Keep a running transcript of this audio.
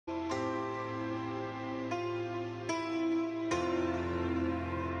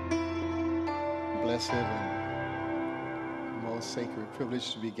blessed and most sacred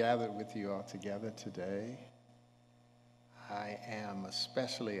privilege to be gathered with you all together today. I am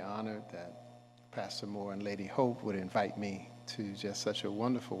especially honored that Pastor Moore and Lady Hope would invite me to just such a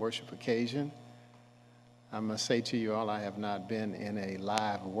wonderful worship occasion. I must say to you all, I have not been in a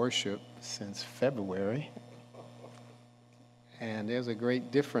live worship since February. And there's a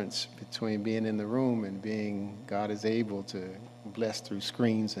great difference between being in the room and being, God is able to bless through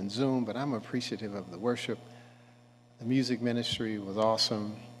screens and Zoom, but I'm appreciative of the worship. The music ministry was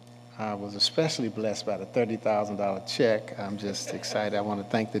awesome. I was especially blessed by the $30,000 check. I'm just excited. I want to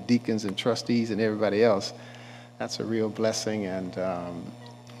thank the deacons and trustees and everybody else. That's a real blessing, and a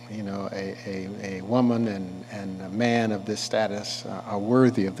woman and a man of this status are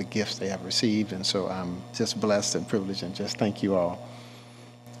worthy of the gifts they have received, and so I'm just blessed and privileged, and just thank you all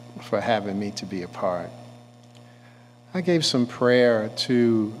for having me to be a part. I gave some prayer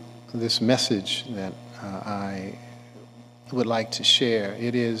to this message that I would like to share.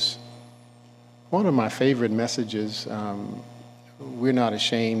 It is one of my favorite messages. We're not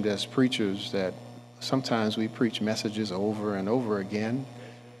ashamed as preachers that sometimes we preach messages over and over again,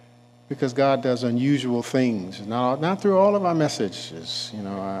 because God does unusual things. Not through all of our messages,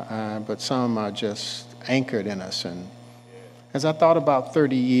 but some are just anchored in us. And as I thought about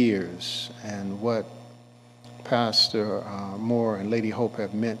 30 years and what Pastor Moore and Lady Hope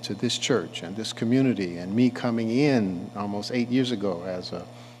have meant to this church and this community, and me coming in almost 8 years ago as a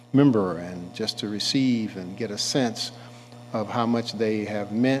member, and just to receive and get a sense of how much they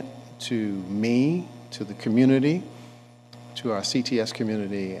have meant to me, to the community, to our CTS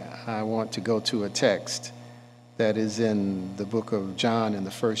community, I want to go to a text that is in the book of John in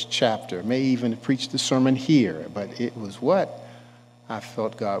the first chapter. May even preach the sermon here, but it was what I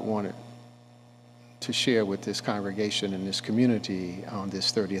felt God wanted to share with this congregation and this community on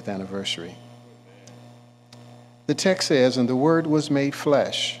this 30th anniversary. The text says, "And the Word was made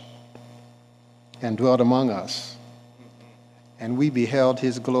flesh and dwelt among us, and we beheld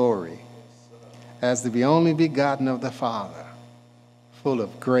his glory as the only begotten of the Father, full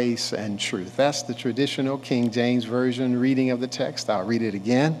of grace and truth." That's the traditional King James Version reading of the text. I'll read it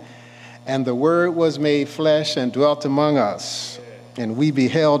again. "And the Word was made flesh and dwelt among us, and we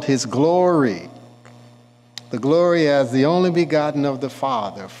beheld his glory, the glory as the only begotten of the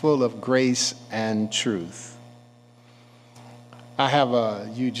Father, full of grace and truth." I have a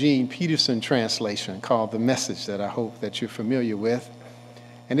Eugene Peterson translation called The Message that I hope that you're familiar with.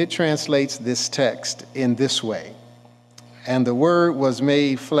 And it translates this text in this way: "And the Word was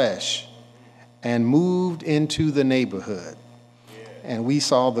made flesh and moved into the neighborhood. And we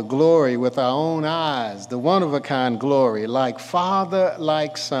saw the glory with our own eyes, the one-of-a-kind glory, like Father,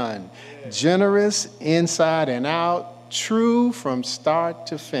 like Son, generous inside and out, true from start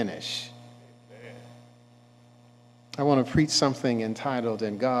to finish." I want to preach something entitled,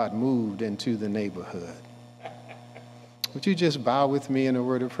 "And God Moved into the Neighborhood." Would you just bow with me in a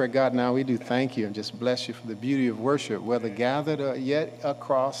word of prayer? God, now we do thank you and just bless you for the beauty of worship, whether gathered or yet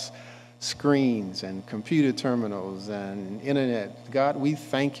across screens and computer terminals and internet. God, we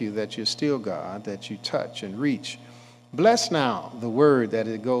thank you that you're still God, that you touch and reach. Bless now the word that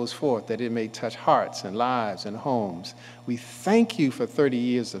it goes forth, that it may touch hearts and lives and homes. We thank you for 30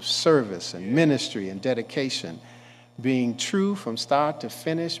 years of service and ministry and dedication, being true from start to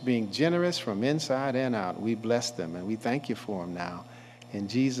finish, being generous from inside and out. We bless them, and we thank you for them now. In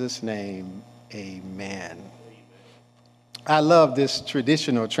Jesus' name, amen. I love this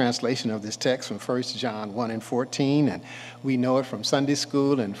traditional translation of this text from 1 John 1 and 14, and we know it from Sunday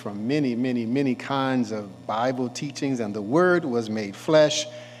school and from many, many, many kinds of Bible teachings. "And the Word was made flesh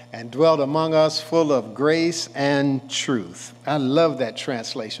and dwelt among us, full of grace and truth." I love that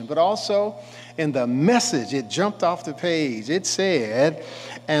translation. But also in the Message, it jumped off the page. It said,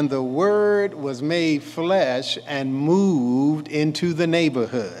 "And the Word was made flesh and moved into the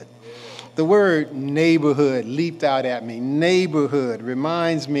neighborhood." The word neighborhood leaped out at me. Neighborhood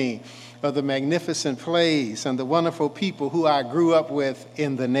reminds me of the magnificent place and the wonderful people who I grew up with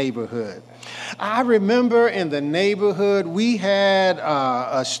in the neighborhood. I remember in the neighborhood, we had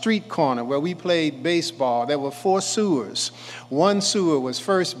a street corner where we played baseball. There were 4 sewers. One sewer was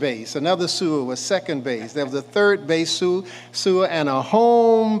first base. Another sewer was second base. There was a third base sewer and a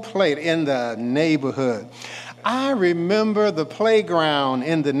home plate in the neighborhood. I remember the playground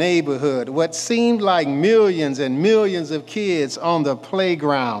in the neighborhood, what seemed like millions and millions of kids on the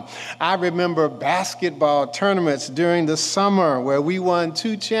playground. I remember basketball tournaments during the summer where we won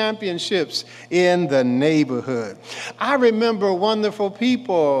 2 championships in the neighborhood. I remember wonderful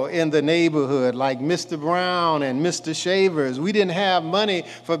people in the neighborhood like Mr. Brown and Mr. Shavers. We didn't have money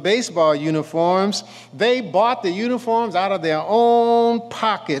for baseball uniforms. They bought the uniforms out of their own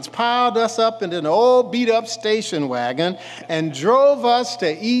pockets, piled us up into an old beat-up station wagon, and drove us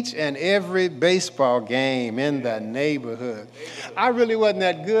to each and every baseball game in the neighborhood. I really wasn't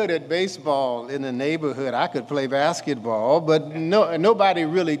that good at baseball in the neighborhood. I could play basketball, but nobody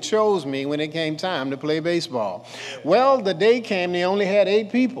really chose me when it came time to play baseball. Well, the day came, they only had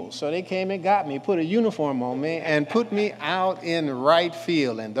 8 people, so they came and got me, put a uniform on me, and put me out in right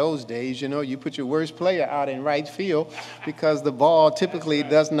field. In those days, you put your worst player out in right field because the ball typically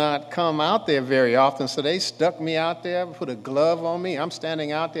does not come out there very often, so they stuck me out there, put a glove on me. I'm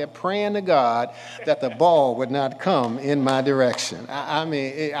standing out there praying to God that the ball would not come in my direction.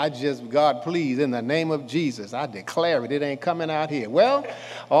 God, please, in the name of Jesus, I declare it ain't coming out here. Well,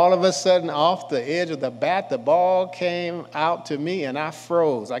 all of a sudden, off the edge of the bat, the ball came out to me, and I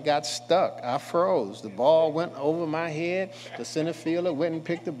froze. I got stuck. I froze. The ball went over my head. The center fielder went and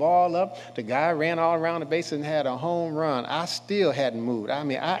picked the ball up. The guy ran all around the base and had a home run. I still hadn't moved.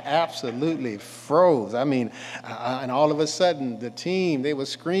 I absolutely froze. And all of a sudden, the team, they were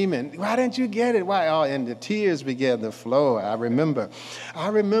screaming, "Why didn't you get it? Why?" Oh, and the tears began to flow. I remember,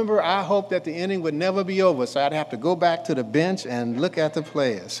 I hoped that the inning would never be over, so I'd have to go back to the bench and look at the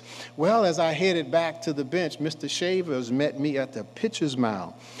players. Well, as I headed back to the bench, Mr. Shavers met me at the pitcher's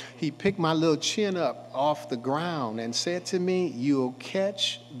mound. He picked my little chin up off the ground and said to me, "You'll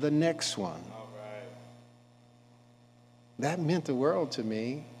catch the next one." All right. That meant the world to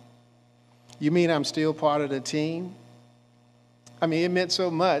me. You mean I'm still part of the team? It meant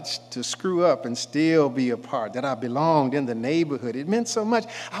so much to screw up and still be a part, that I belonged in the neighborhood. It meant so much.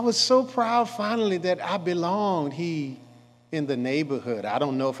 I was so proud finally that I belonged in the neighborhood. I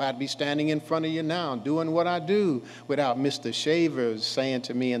don't know if I'd be standing in front of you now doing what I do without Mr. Shavers saying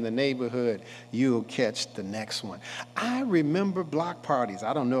to me in the neighborhood, "You'll catch the next one." I remember block parties.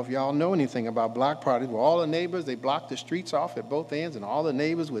 I don't know if y'all know anything about block parties, where all the neighbors, they blocked the streets off at both ends, and all the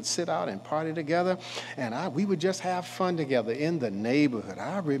neighbors would sit out and party together, and we would just have fun together in the neighborhood.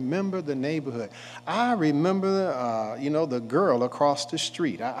 I remember the neighborhood. I remember, the girl across the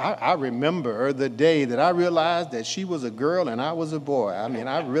street. I remember the day that I realized that she was a girl and I was a boy.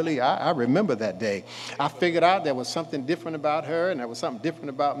 I remember that day. I figured out there was something different about her and there was something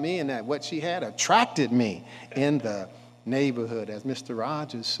different about me, and that what she had attracted me in the neighborhood. As Mr.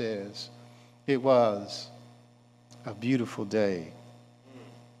 Rogers says, it was a beautiful day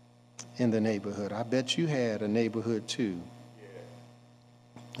in the neighborhood. I bet you had a neighborhood too.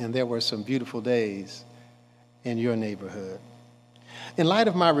 And there were some beautiful days in your neighborhood. In light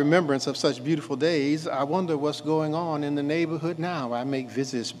of my remembrance of such beautiful days, I wonder what's going on in the neighborhood now. I make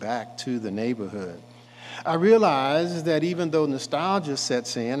visits back to the neighborhood. I realize that even though nostalgia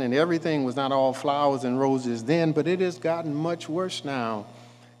sets in and everything was not all flowers and roses then, but it has gotten much worse now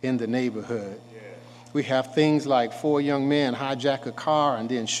in the neighborhood. We have things like 4 young men hijack a car and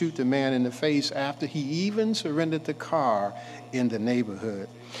then shoot the man in the face after he even surrendered the car in the neighborhood.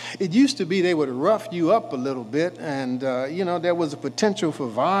 It used to be they would rough you up a little bit and, there was a potential for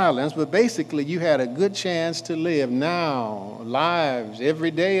violence, but basically you had a good chance to live. Now, lives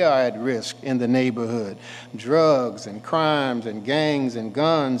every day are at risk in the neighborhood. Drugs and crimes and gangs and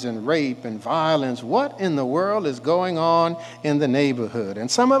guns and rape and violence. What in the world is going on in the neighborhood? And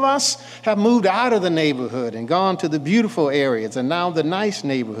some of us have moved out of the neighborhood and gone to the beautiful areas and now the nice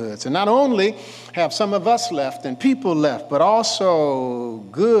neighborhoods. And not only have some of us left and people left, but also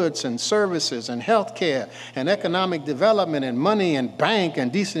goods and services and health care and economic development and money and bank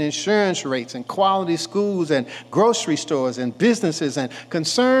and decent insurance rates and quality schools and grocery stores and businesses and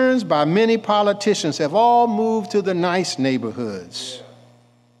concerns by many politicians have all moved to the nice neighborhoods.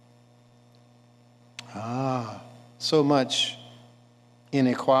 So much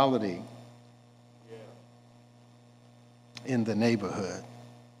inequality in the neighborhood.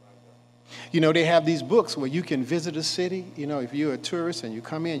 They have these books where you can visit a city. If you're a tourist and you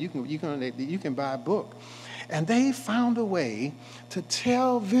come in, you can buy a book. And they found a way to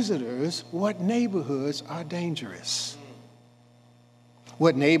tell visitors what neighborhoods are dangerous,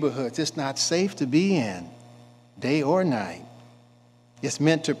 what neighborhoods it's not safe to be in, day or night. It's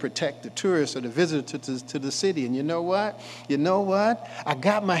meant to protect the tourist or the visitor to the city. And you know what? I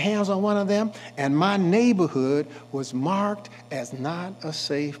got my hands on one of them, and my neighborhood was marked as not a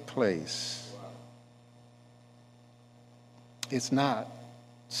safe place. it's not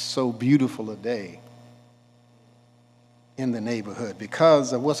so beautiful a day in the neighborhood.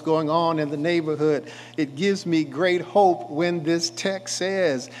 Because of what's going on in the neighborhood, it gives me great hope when this text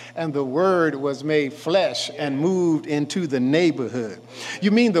says, and the Word was made flesh and moved into the neighborhood. You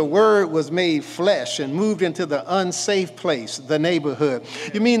mean the Word was made flesh and moved into the unsafe place, the neighborhood.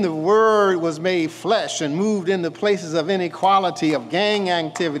 You mean the Word was made flesh and moved into places of inequality, of gang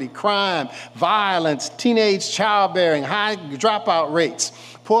activity, crime, violence, teenage childbearing, high dropout rates,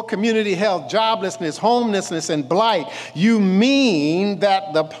 poor community health, joblessness, homelessness, and blight. You mean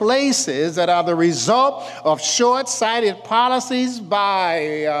that the places that are the result of short-sighted policies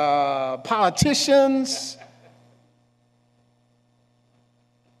by politicians,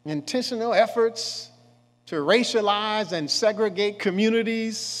 intentional efforts to racialize and segregate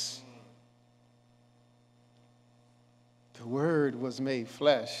communities, the Word was made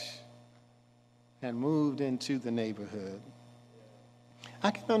flesh and moved into the neighborhood. I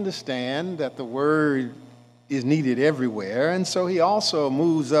can understand that the Word is needed everywhere, and so he also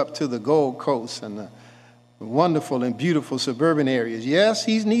moves up to the Gold Coast and the wonderful and beautiful suburban areas. Yes,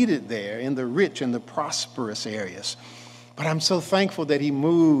 he's needed there in the rich and the prosperous areas, but I'm so thankful that he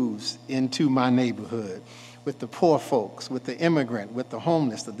moves into my neighborhood with the poor folks, with the immigrant, with the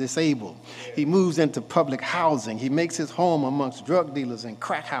homeless, the disabled. He moves into public housing. He makes his home amongst drug dealers and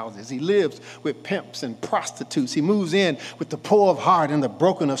crack houses. He lives with pimps and prostitutes. He moves in with the poor of heart and the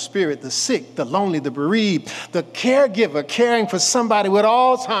broken of spirit, the sick, the lonely, the bereaved, the caregiver caring for somebody with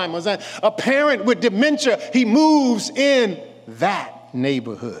Alzheimer's, and a parent with dementia. He moves in that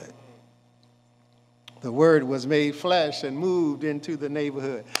neighborhood. The Word was made flesh and moved into the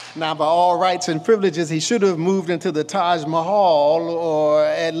neighborhood. Now, by all rights and privileges, he should have moved into the Taj Mahal or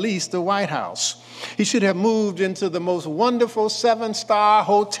at least the White House. He should have moved into the most wonderful 7-star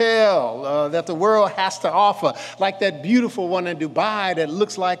hotel that the world has to offer, like that beautiful one in Dubai that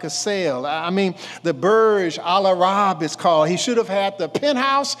looks like a sail. I mean, the Burj Al Arab is called. He should have had the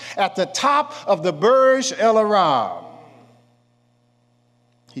penthouse at the top of the Burj Al Arab.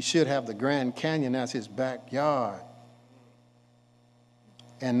 He should have the Grand Canyon as his backyard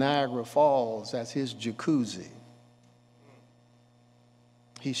and Niagara Falls as his jacuzzi.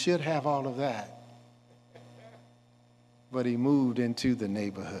 He should have all of that, but he moved into the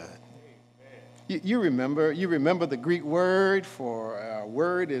neighborhood. You remember the Greek word for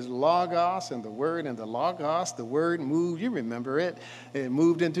word is logos, and the word and the logos, the word moved. You remember it. It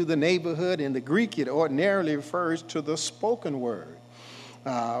moved into the neighborhood. In the Greek, it ordinarily refers to the spoken word.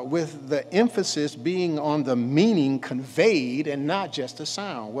 With the emphasis being on the meaning conveyed and not just the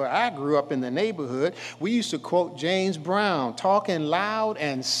sound. Where I grew up in the neighborhood, we used to quote James Brown, talking loud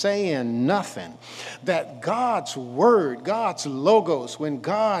and saying nothing. That God's word, God's logos, when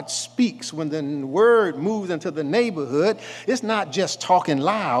God speaks, when the word moves into the neighborhood, it's not just talking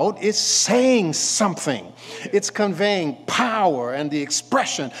loud, it's saying something. It's conveying power and the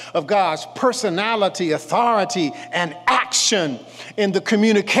expression of God's personality, authority, and action in the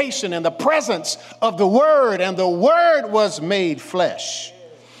communication and the presence of the Word, and the Word was made flesh.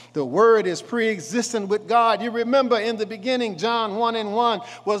 The Word is pre-existent with God. You remember in the beginning, John 1:1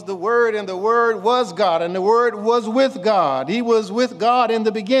 was the Word, and the Word was God, and the Word was with God. He was with God in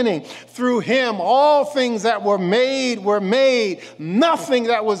the beginning. Through him, all things that were made were made. Nothing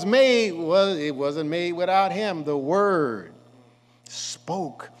that was made, it wasn't made without him. The Word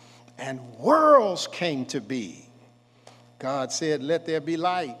spoke, and worlds came to be. God said, "Let there be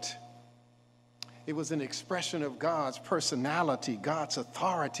light." It was an expression of God's personality, God's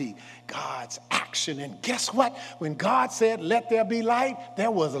authority, God's action. And guess what? When God said, "Let there be light," there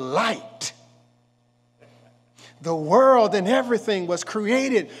was light. The world and everything was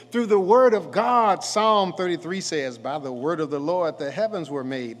created through the word of God. Psalm 33 says, "By the word of the Lord the heavens were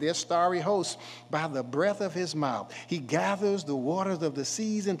made, their starry hosts by the breath of his mouth. He gathers the waters of the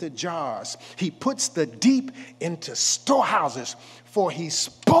seas into jars. He puts the deep into storehouses, for he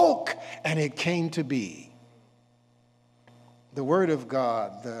spoke and it came to be." The word of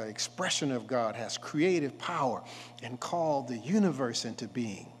God, the expression of God, has creative power and called the universe into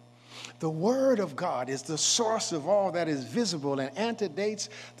being. The Word of God is the source of all that is visible and antedates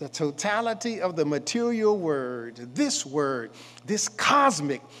the totality of the material word. This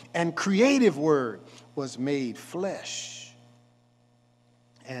cosmic and creative Word, was made flesh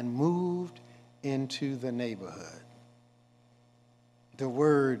and moved into the neighborhood. The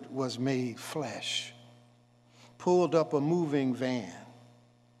Word was made flesh, pulled up a moving van,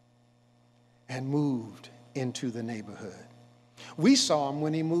 and moved into the neighborhood. We saw him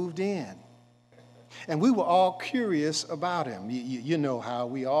when he moved in, and we were all curious about him. You know how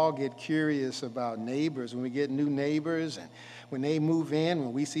we all get curious about neighbors when we get new neighbors, and when they move in,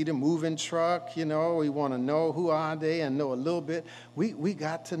 when we see the moving truck, we want to know who are they and know a little bit. We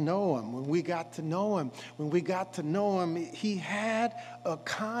got to know him. When we got to know him, he had a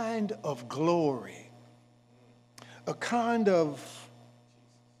kind of glory, a kind of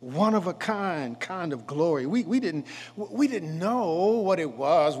one of a kind of glory. We didn't know what it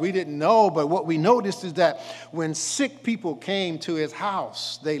was. We didn't know, but what we noticed is that when sick people came to his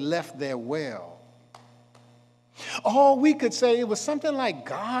house, they left there well. All we could say, it was something like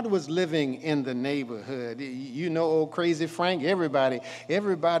God was living in the neighborhood. Old Crazy Frank,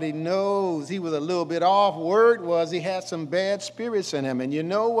 everybody knows he was a little bit off. Word was he had some bad spirits in him. And you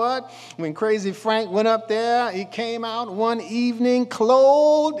know what? When Crazy Frank went up there, he came out one evening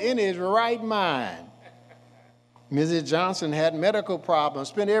clothed in his right mind. Mrs. Johnson had medical problems,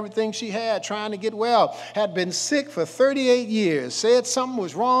 spent everything she had trying to get well, had been sick for 38 years, said something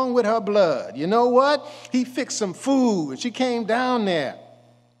was wrong with her blood. You know what? He fixed some food, and she came down there,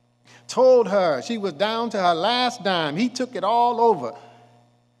 told her she was down to her last dime. He took it all over,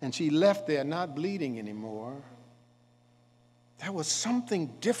 and she left there not bleeding anymore. There was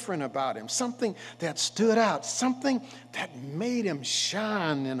something different about him, something that stood out, something that made him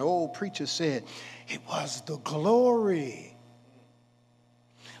shine. And the old preacher said, it was the glory.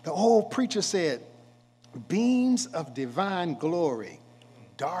 The old preacher said, beams of divine glory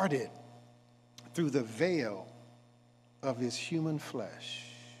darted through the veil of his human flesh.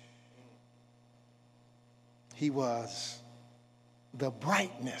 He was the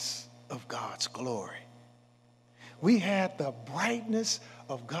brightness of God's glory. We had the brightness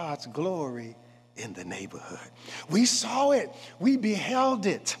of God's glory in the neighborhood. We saw it. We beheld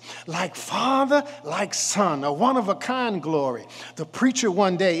it. Like Father, like Son, a one-of-a-kind glory. The preacher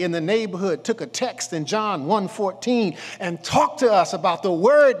one day in the neighborhood took a text in John 1:14 and talked to us about the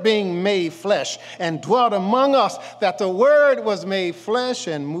Word being made flesh and dwelt among us, that the Word was made flesh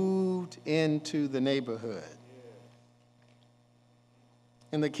and moved into the neighborhood.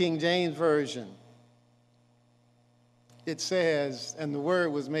 In the King James Version, it says, and the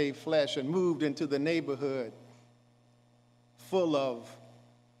Word was made flesh and moved into the neighborhood full of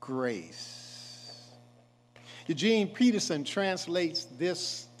grace. Eugene Peterson translates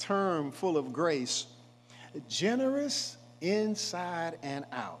this term, full of grace, generous inside and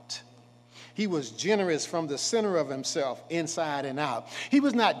out. He was generous from the center of himself, inside and out. He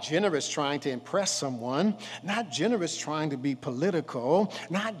was not generous trying to impress someone, not generous trying to be political,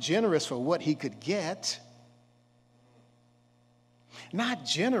 not generous for what he could get. Not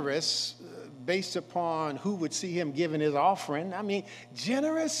generous based upon who would see him giving his offering.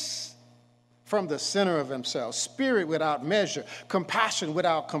 Generous from the center of himself. Spirit without measure. Compassion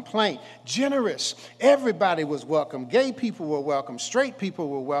without complaint. Generous. Everybody was welcome. Gay people were welcome. Straight people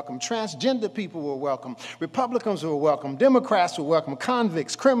were welcome. Transgender people were welcome. Republicans were welcome. Democrats were welcome.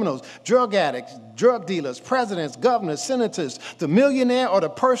 Convicts, criminals, drug addicts, drug dealers, presidents, governors, senators. The millionaire or the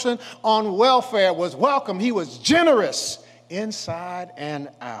person on welfare was welcome. He was generous inside and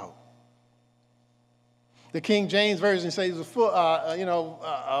out. The King James Version says it was full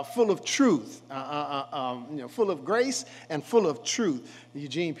of truth, full of grace and full of truth.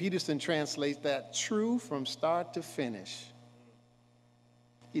 Eugene Peterson translates that true from start to finish.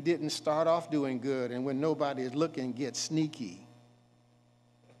 He didn't start off doing good and when nobody is looking, get sneaky.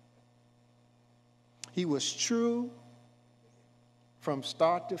 He was true from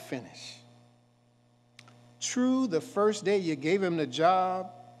start to finish. True the first day you gave him the job,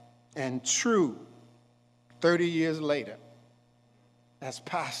 and true 30 years later as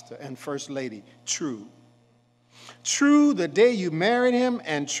pastor and first lady. True. True the day you married him,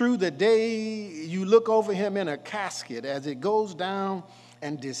 and true the day you look over him in a casket as it goes down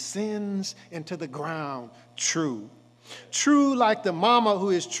and descends into the ground. True. True like the mama who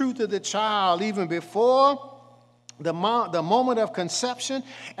is true to the child even before the moment of conception,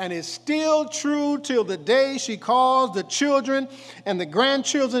 and is still true till the day she calls the children and the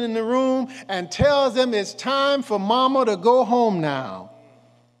grandchildren in the room and tells them it's time for mama to go home now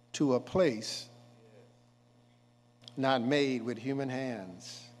to a place not made with human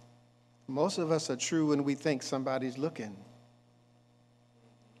hands. Most of us are true when we think somebody's looking.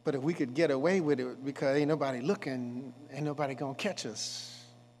 But if we could get away with it because ain't nobody looking, ain't nobody gonna catch us,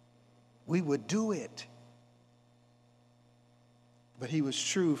 we would do it. But he was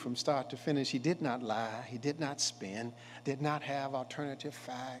true from start to finish. He did not lie. He did not spin. Did not have alternative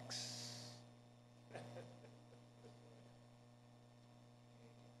facts.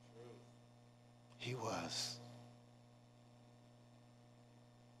 He was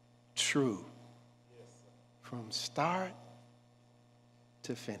true from start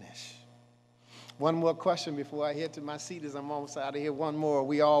to finish. One more question before I head to my seat as I'm almost out of here. One more.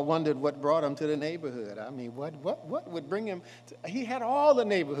 We all wondered what brought him to the neighborhood. I mean, what would bring him he had all the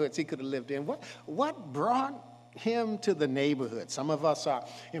neighborhoods he could have lived in. What brought him to the neighborhood? Some of us are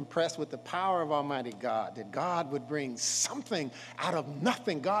impressed with the power of Almighty God, that God would bring something out of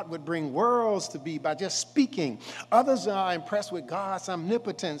nothing. God would bring worlds to be by just speaking. Others are impressed with God's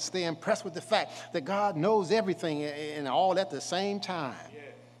omnipotence. They're impressed with the fact that God knows everything and all at the same time.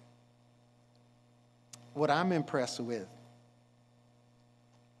 What I'm impressed with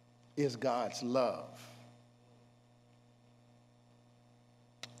is God's love.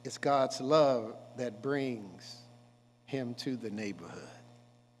 It's God's love that brings him to the neighborhood.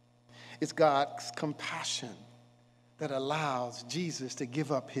 It's God's compassion that allows Jesus to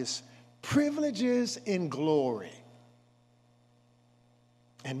give up his privileges in glory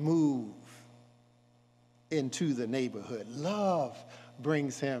and move into the neighborhood. Love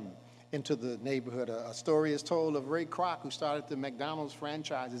brings him into the neighborhood. A story is told of Ray Kroc, who started the McDonald's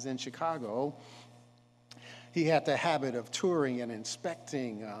franchises in Chicago. He had the habit of touring and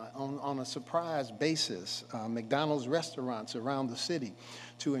inspecting on a surprise basis McDonald's restaurants around the city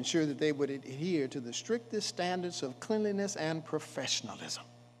to ensure that they would adhere to the strictest standards of cleanliness and professionalism.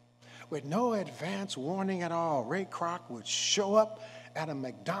 With no advance warning at all, Ray Kroc would show up at a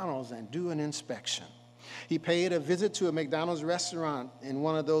McDonald's and do an inspection. He paid a visit to a McDonald's restaurant in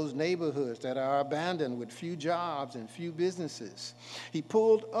one of those neighborhoods that are abandoned with few jobs and few businesses. He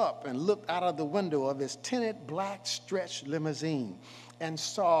pulled up and looked out of the window of his tinted black stretch limousine and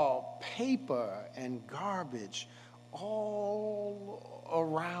saw paper and garbage all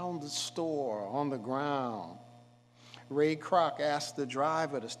around the store on the ground. Ray Kroc asked the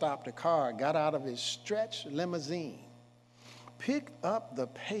driver to stop the car, got out of his stretch limousine, picked up the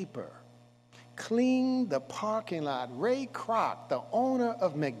paper, cleaned the parking lot. Ray Kroc, the owner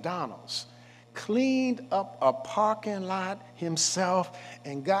of McDonald's, cleaned up a parking lot himself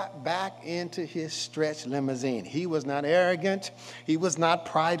and got back into his stretch limousine. He was not arrogant. He was not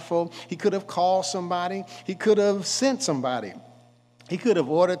prideful. He could have called somebody. He could have sent somebody. He could have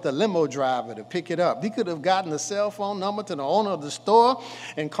ordered the limo driver to pick it up. He could have gotten the cell phone number to the owner of the store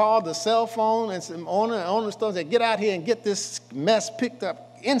and called the cell phone and the owner of the store said, "Get out here and get this mess picked up."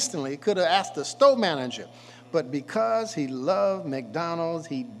 Instantly, could have asked the store manager, but because he loved McDonald's,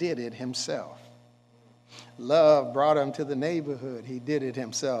 he did it himself. Love brought him to the neighborhood. He did it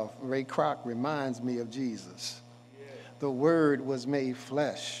himself. Ray Kroc reminds me of Jesus. The Word was made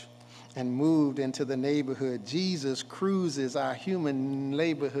flesh and moved into the neighborhood. Jesus cruises our human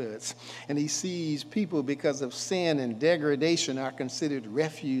neighborhoods, and he sees people because of sin and degradation are considered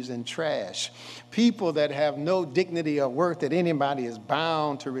refuse and trash. People that have no dignity or worth that anybody is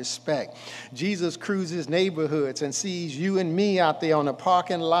bound to respect. Jesus cruises neighborhoods and sees you and me out there on the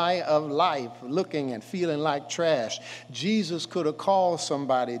parking lot of life looking and feeling like trash. Jesus could have called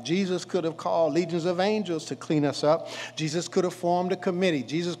somebody. Jesus could have called legions of angels to clean us up. Jesus could have formed a committee.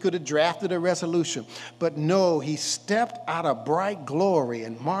 Jesus could have drafted a resolution. But no, he stepped out of bright glory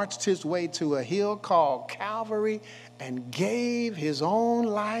and marched his way to a hill called Calvary and gave his own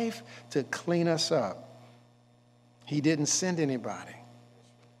life to clean us up. He didn't send anybody.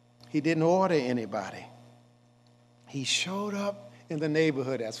 He didn't order anybody. He showed up in the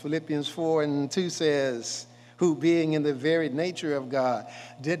neighborhood, as Philippians 4:2 says, who being in the very nature of God,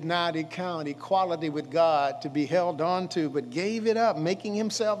 did not account equality with God to be held on to, but gave it up, making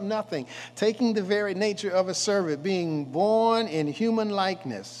himself nothing, taking the very nature of a servant, being born in human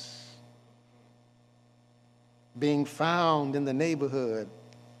likeness, being found in the neighborhood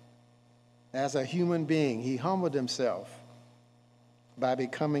as a human being. He humbled himself by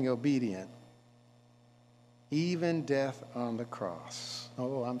becoming obedient, even death on the cross.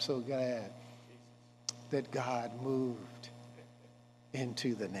 Oh, I'm so glad that God moved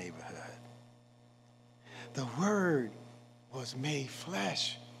into the neighborhood. The Word was made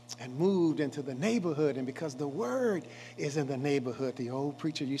flesh and moved into the neighborhood. And because the Word is in the neighborhood, the old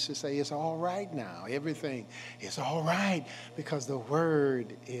preacher used to say, it's all right now. Everything is all right because the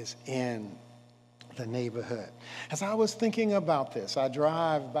Word is in the neighborhood. As I was thinking about this, I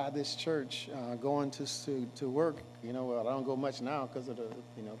drive by this church going to work. You know, well, I don't go much now because of the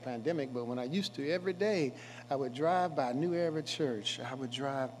pandemic, but when I used to, every day I would drive by New Era Church. I would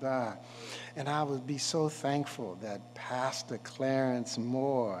drive by, and I would be so thankful that Pastor Clarence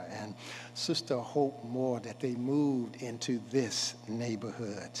Moore and Sister Hope Moore, that they moved into this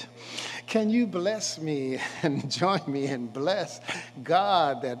neighborhood. Can you bless me and join me and bless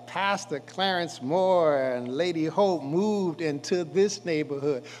God that Pastor Clarence Moore Moore and Lady Hope moved into this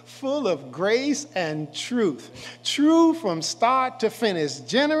neighborhood full of grace and truth. True from start to finish.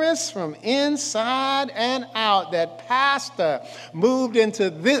 Generous from inside and out. That pastor moved into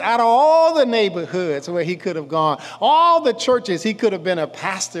this, out of all the neighborhoods where he could have gone, all the churches he could have been a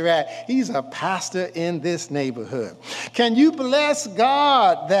pastor at, he's a pastor in this neighborhood. Can you bless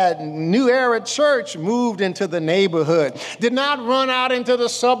God that New Era Church moved into the neighborhood? Did not run out into the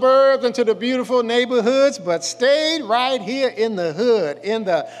suburbs, into the beautiful neighborhoods, but stayed right here in the hood, in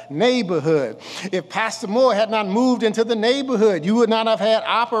the neighborhood. If Pastor Moore had not moved into the neighborhood, you would not have had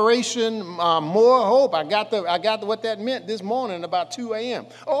Operation More Hope. I got what that meant this morning about 2 a.m.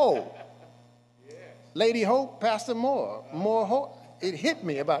 Oh, Lady Hope, Pastor Moore, More Hope. It hit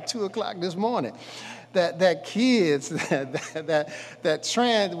me about 2 o'clock this morning. That kids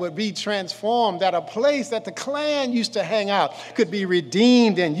that would be transformed, that a place that the Klan used to hang out could be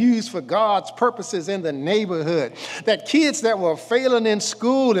redeemed and used for God's purposes in the neighborhood. That kids that were failing in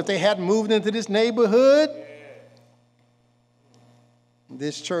school, if they hadn't moved into this neighborhood,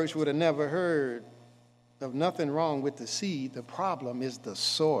 this church would have never heard of nothing wrong with the seed. The problem is the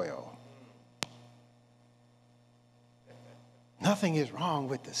soil. Nothing is wrong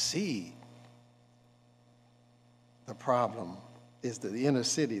with the seed. The problem is the inner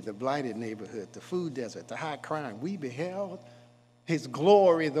city, the blighted neighborhood, the food desert, the high crime. We beheld his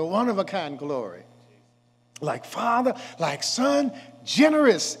glory, the one-of-a-kind glory. Like Father, like Son,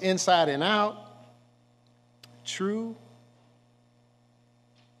 generous inside and out, true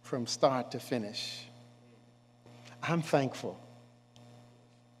from start to finish. I'm thankful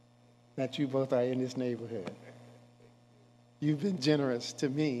that you both are in this neighborhood. You've been generous to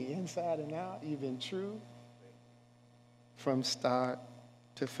me inside and out. You've been true from start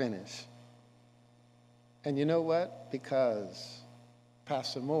to finish. And you know what? Because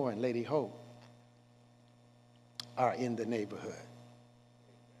Pastor Moore and Lady Hope are in the neighborhood,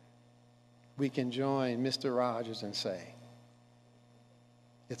 we can join Mr. Rogers and say,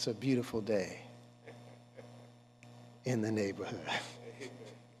 it's a beautiful day in the neighborhood.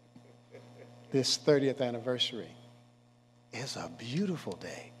 This 30th anniversary is a beautiful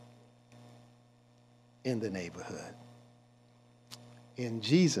day in the neighborhood. In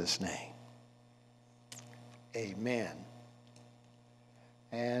Jesus' name, amen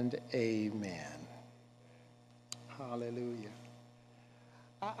and amen. Hallelujah.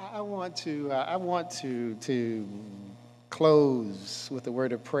 I want to close with a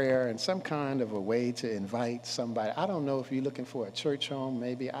word of prayer and some kind of a way to invite somebody. I don't know if you're looking for a church home,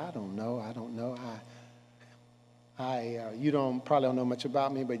 maybe. I don't know. You probably don't know much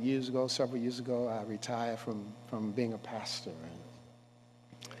about me, but several years ago, I retired from being a pastor. And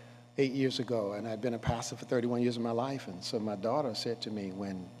 8 years ago, and I'd been a pastor for 31 years of my life. And so my daughter said to me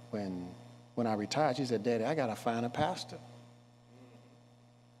when I retired, she said, Daddy, I got to find a pastor.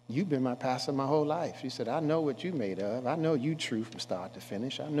 You've been my pastor my whole life. She said, I know what you're made of. I know you true from start to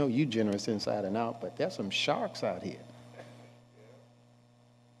finish. I know you generous inside and out, but there's some sharks out here.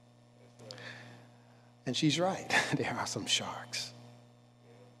 And she's right. There are some sharks.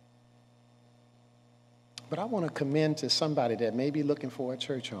 But I want to commend to somebody that may be looking for a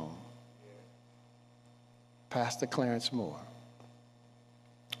church home, Pastor Clarence Moore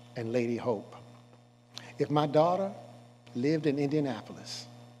and Lady Hope. If my daughter lived in Indianapolis,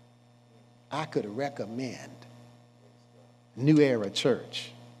 I could recommend New Era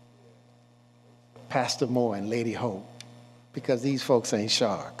Church, Pastor Moore and Lady Hope, because these folks ain't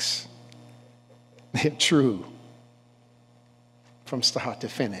sharks. They're true from start to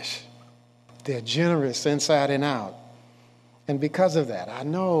finish. They're generous inside and out. And because of that, I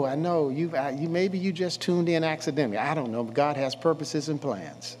know maybe you just tuned in accidentally. I don't know, but God has purposes and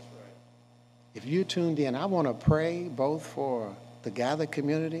plans. If you tuned in, I want to pray both for the gathered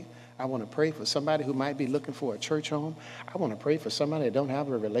community. I want to pray for somebody who might be looking for a church home. I want to pray for somebody that don't have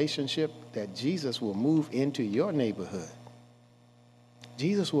a relationship, that Jesus will move into your neighborhood.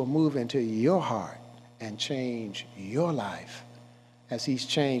 Jesus will move into your heart and change your life as he's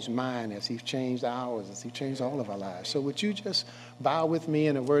changed mine, as he's changed ours, as he's changed all of our lives. So would you just bow with me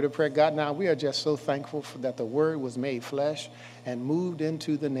in a word of prayer? God, now we are just so thankful that the word was made flesh and moved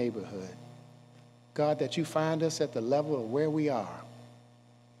into the neighborhood. God, that you find us at the level of where we are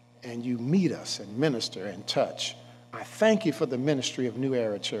and you meet us and minister and touch. I thank you for the ministry of New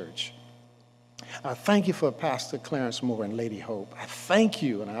Era Church. I thank you for Pastor Clarence Moore and Lady Hope. I thank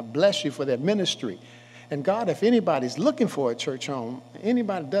you and I bless you for their ministry. And God, if anybody's looking for a church home,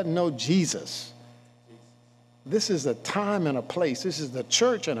 anybody doesn't know Jesus, this is a time and a place. This is the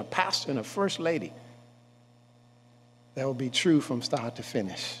church and a pastor and a first lady that will be true from start to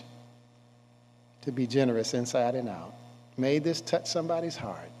finish. to be generous inside and out. May this touch somebody's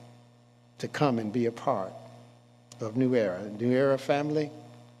heart to come and be a part of New Era. New Era family,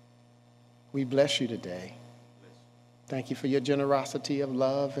 we bless you today. Thank you for your generosity of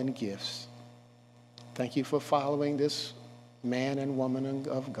love and gifts. Thank you for following this man and woman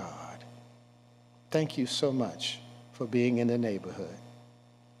of God. Thank you so much for being in the neighborhood.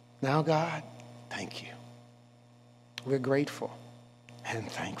 Now, God, thank you. We're grateful and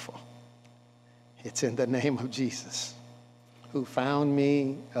thankful. It's in the name of Jesus, who found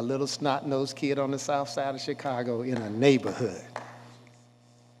me, a little snot-nosed kid on the south side of Chicago, in a neighborhood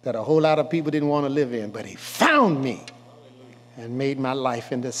that a whole lot of people didn't want to live in, but he found me and made my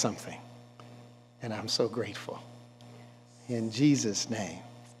life into something. And I'm so grateful. In Jesus' name,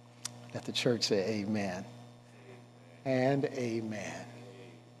 let the church say amen and amen.